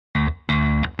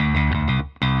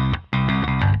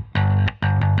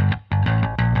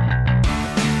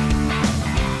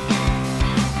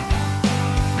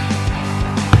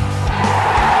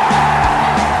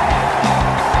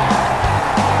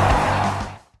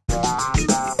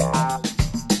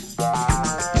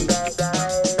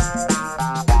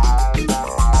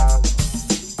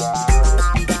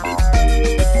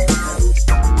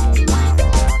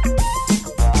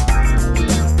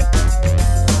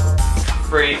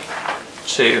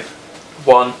2.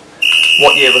 1.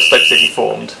 What year was Stoke City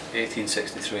formed?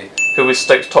 1863. Who was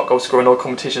Stoke's top goal scorer in all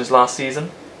competitions last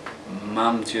season?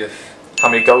 Mamdiouf. How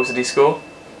many goals did he score?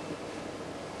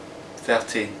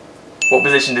 13. What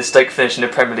position did Stoke finish in the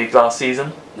Premier League last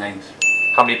season? 9th.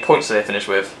 How many points did they finish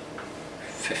with?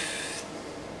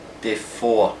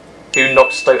 54. Who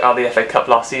knocked Stoke out of the FA Cup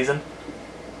last season?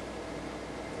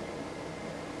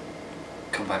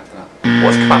 Come back to that.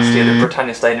 What's the capacity of the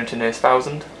Britannia Stadium to nearest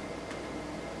 1,000?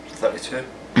 32.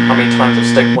 How many times have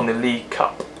Stoke won the League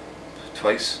Cup?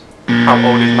 Twice. How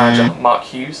old is manager Mark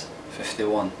Hughes?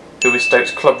 51. Who was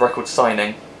Stoke's club record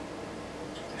signing?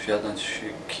 Sheldon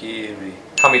Shaqiri.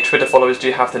 How many Twitter followers do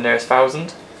you have to the nearest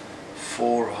 1,000?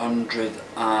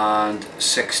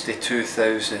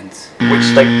 462,000. Which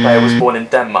Stoke player was born in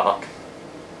Denmark?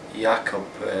 Jakob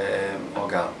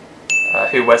Ogal.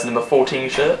 Who wears the number 14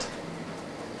 shirt?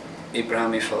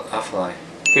 Ibrahim Afellay.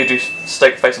 Who do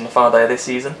Stoke face on the final day of this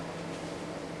season?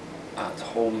 At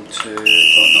home to...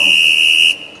 don't know.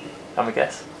 Have a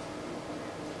guess.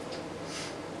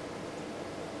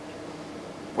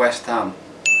 West Ham.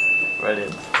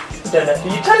 Brilliant. Don't know.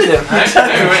 You tell him. I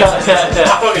thought he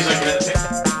was looking at